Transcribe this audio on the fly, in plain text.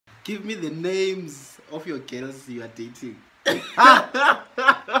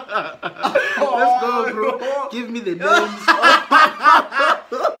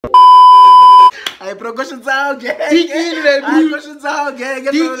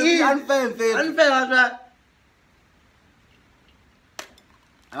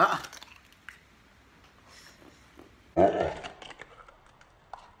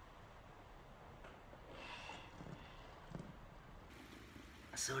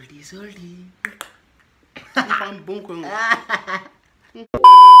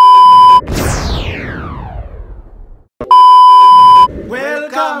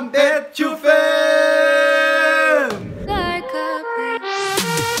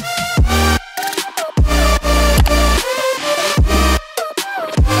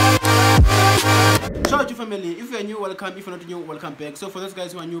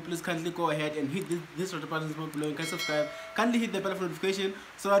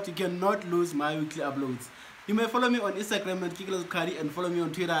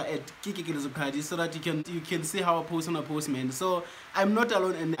I'm not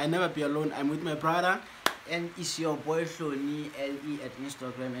alone and I never be alone. I'm with my brother. And it's your boy Hloni LE at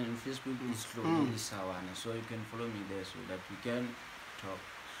Instagram, and on Facebook is Hloni Sawana. So you can follow me there so that we can talk.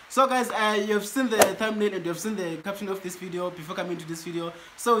 So guys, you've seen the thumbnail and you've seen the caption of this video before coming to this video.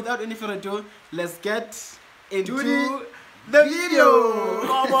 So without any further ado, let's get into the video.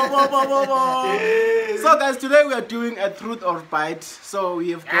 So guys, today we are doing a truth or bite. So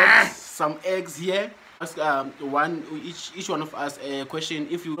we have got some eggs here. Ask each one of us a question.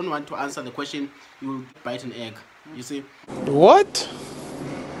 If you don't want to answer the question, you will bite an egg. You see? What?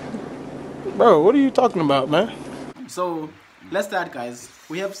 Bro, what are you talking about, man? So let's start, guys.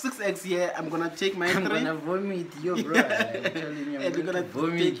 We have 6 eggs here. I'm gonna take my 3. I'm gonna vomit you, bro. I'm telling you, and you're gonna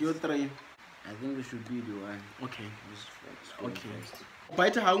take your 3. I think we should be the one. Okay. Okay.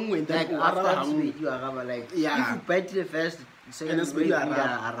 Bite how when like after sweet, you are like yeah. If you bite the first, second and sweet,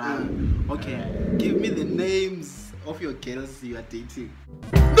 around. Okay. Give me the names of your girls you are dating.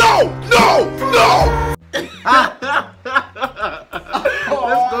 No! Let's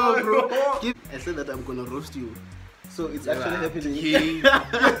go, bro. I said that I'm gonna roast you. So it's actually happening.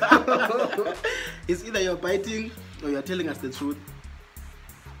 It's either you're biting or you're telling us the truth.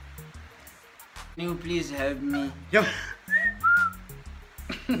 Can you please help me? Yeah.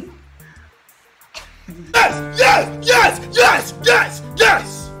 Yes!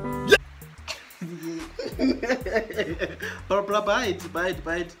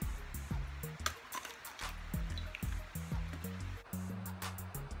 Bite.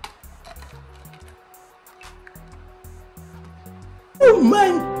 Oh my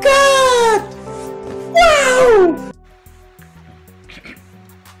God! Wow!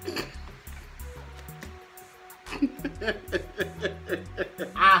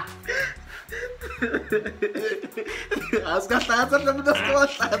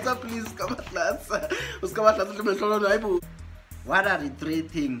 What are the 3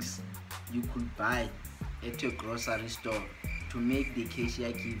 things you could buy at your grocery store to make the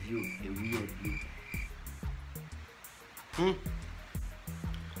cashier give you a weird look?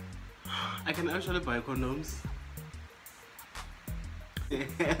 I can actually buy condoms.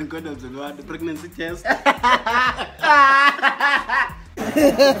 And condoms and what? The pregnancy test. And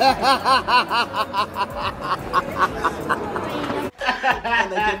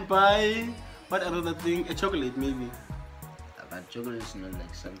I can buy what another thing? A chocolate maybe. But chocolate is not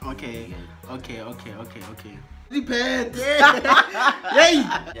like something. Okay. Depends. Yay!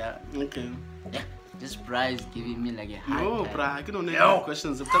 Yeah. Okay. Yeah. This prize giving me like a hard No, time. bruh, I can only ask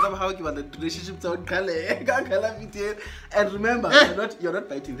questions. Talk about how you want the relationship to and remember, you're not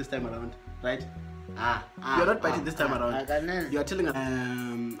biting this time around, right? You're not biting this time around. You're telling us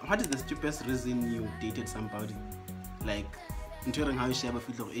what is the stupidest reason you dated somebody? Like ensuring how you share a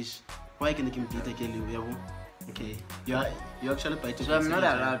feel of age. Why can you date a girl? Okay. You're actually biting. So I'm not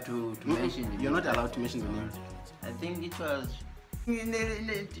allowed to mention the name. You're not allowed to mention the name. I think it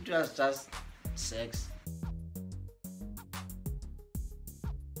was just sex.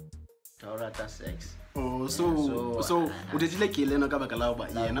 Taurata sex. Oh, so did you like Yelena Kabakalaba?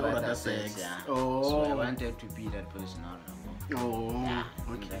 Yeah, sex. Yeah. Oh. So I wanted to be that person. Oh. Yeah.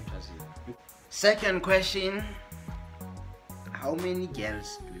 Okay. That was it. Second question: how many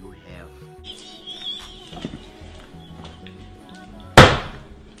girls do you have?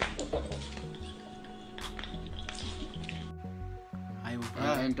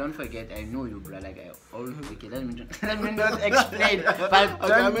 And don't forget, I know you, bro. Like I always. Okay, let me not explain. But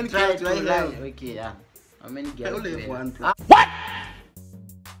don't try to lie. Okay, yeah. How many girls? I only have 1. What?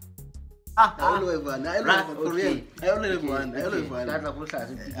 I only have one. I only have one. For real. I only have one. I only have one. I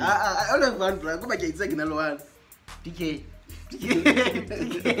only have one, bro. Go back and second one. DK.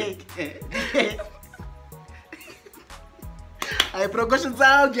 I precautions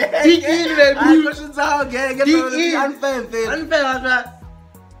out, gang. Dig in, baby. I precautions out, gang. Get Dig in. unfair, fair. Unfair, unfair.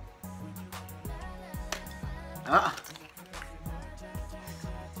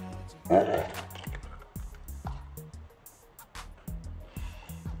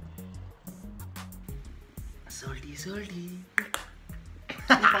 Salty.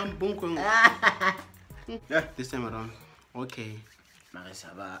 Yeah, this time around. Okay.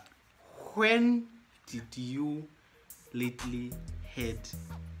 Marisaba. When did you lately had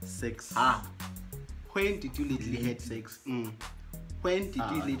sex? When did you lately had sex? When did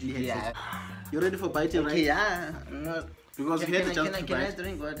you lately had sex? You ready for biting, right? Yeah. I'm not. Because you had the chance to Can I bite.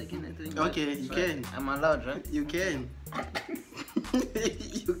 drink water? Can I drink Okay, water? you Sorry. can. I'm allowed, right? You can.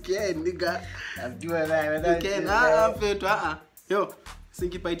 You can, nigga. I'm doing that. You can. Yo,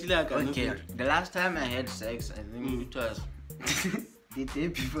 sinki bite like. Okay. The last time I had sex, I think it was the day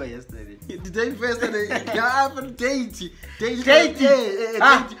before yesterday. The day first, yeah, for date. Date.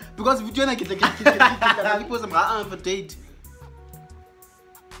 Because if you don't get people for date.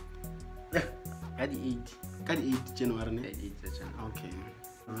 At the 8 January. Okay.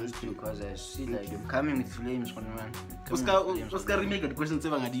 Because I see like you're coming with flames on one. Oscar remake the question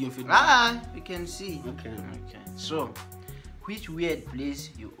 7 at you. You can see. Okay. So, which weird place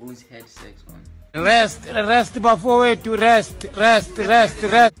you always had sex on? Rest before to rest. Do I have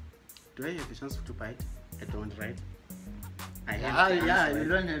a chance to bite? I don't, right? I have. You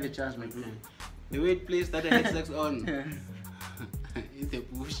don't have a chance, my friend. The weird place that I had sex on. In the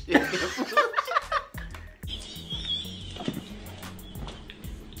bush.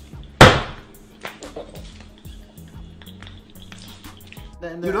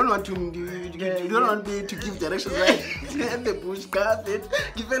 You don't want to. You don't want me to give directions, right? In the bush, carpet.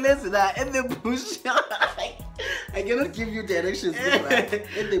 Give a lesson. In the bush. I cannot give you directions. Right?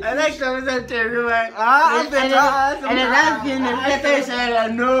 In the bush. I like to tell you, man. And another thing, the better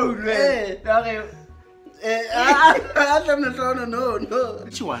side, no. No.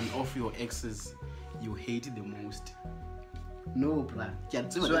 Which one of your exes you hate the most? No, bruh.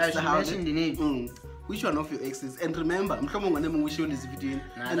 So I should mention the name. Which one of your exes? And remember, I'm coming when I'm showing this video.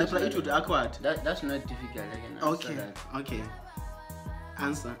 And it would be awkward. That's not difficult. I can answer that. Okay.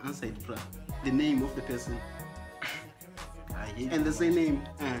 Answer it, bruh. The name of the person. And the same name.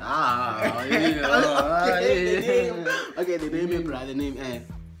 Okay, the name, bruh. The name.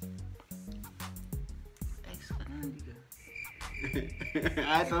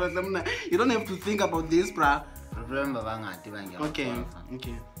 I thought you don't have to think about this, bruh.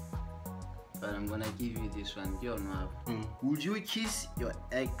 Okay. But I'm gonna give you this one. Would you kiss your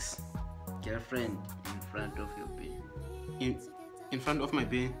ex-girlfriend in front of your bed? In front of my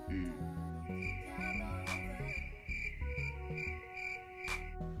bed?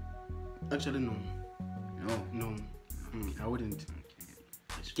 Actually, no. No. I wouldn't.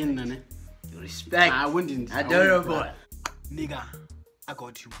 Respect. I wouldn't. Adorable. Nigga, I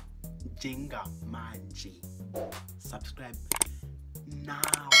got you. Jenga Manji. Subscribe now.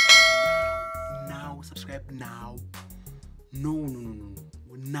 Subscribe now. No.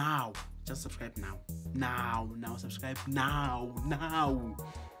 Now. Just subscribe now. Now. Subscribe now.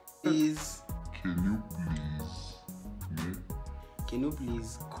 Is can you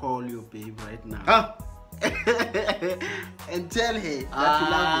please call your babe right now? And tell her that you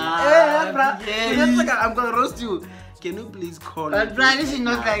love me. I'm gonna roast you. Can you please call her? But Brian, this is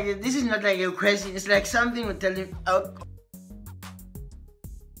not like a question. It's like something we tell him.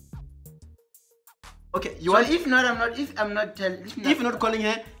 Okay, if not calling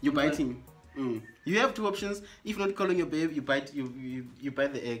her, you bite him. You have two options. If not calling your babe, you bite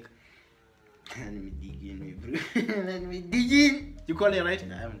the egg. Let me dig in, bro. Let me dig in. You call her, right?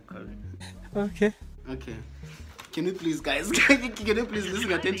 I'm calling. Okay. Can you please, guys? Can you please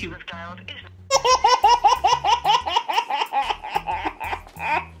listen attentively?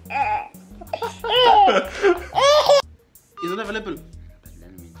 Is it available?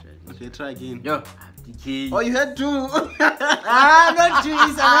 Let me try. Okay, try again. Yo. Oh, you had two. Not two.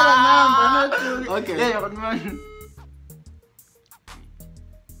 It's another number. Not two. Okay. Yeah,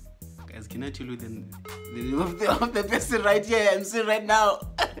 guys, can I tell you the name of the person right here? I'm seeing right now.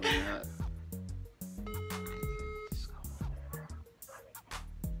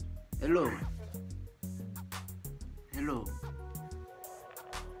 Hello.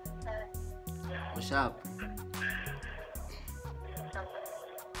 What's up?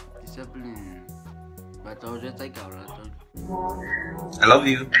 Discipline. But I was just like, I love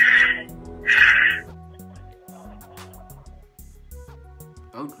you.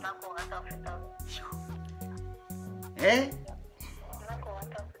 Eh?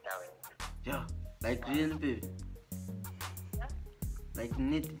 Yeah, like real baby. Like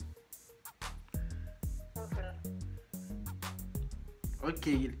knitting.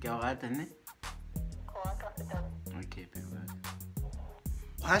 Okay, okay, baby.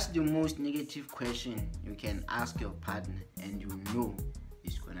 What's the most negative question you can ask your partner and you know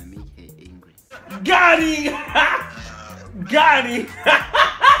it's gonna make her angry? Got it! Got it!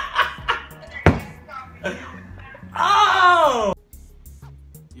 Oh!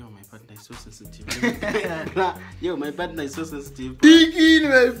 Yo, my partner is so sensitive. Yo, my partner is so sensitive. Dig in,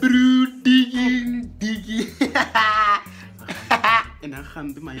 my bro. Dig in. And I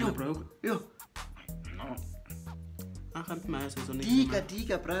can't be my hair, bro. Yo. I can't be my hair, so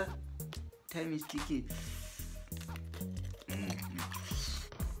Diga, bro. Time is ticking.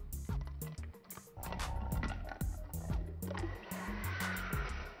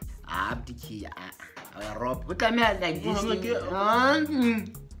 Abdiki, Rob. What I mean like this?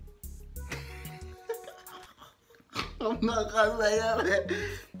 I'm not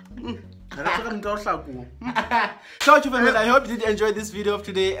gonna So family, I hope you did enjoy this video of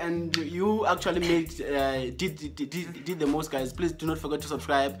today and you actually made did the most, guys. Please do not forget to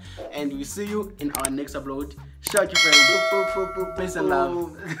subscribe and we see you in our next upload. Shout you friends. Peace and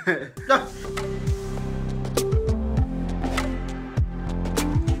love.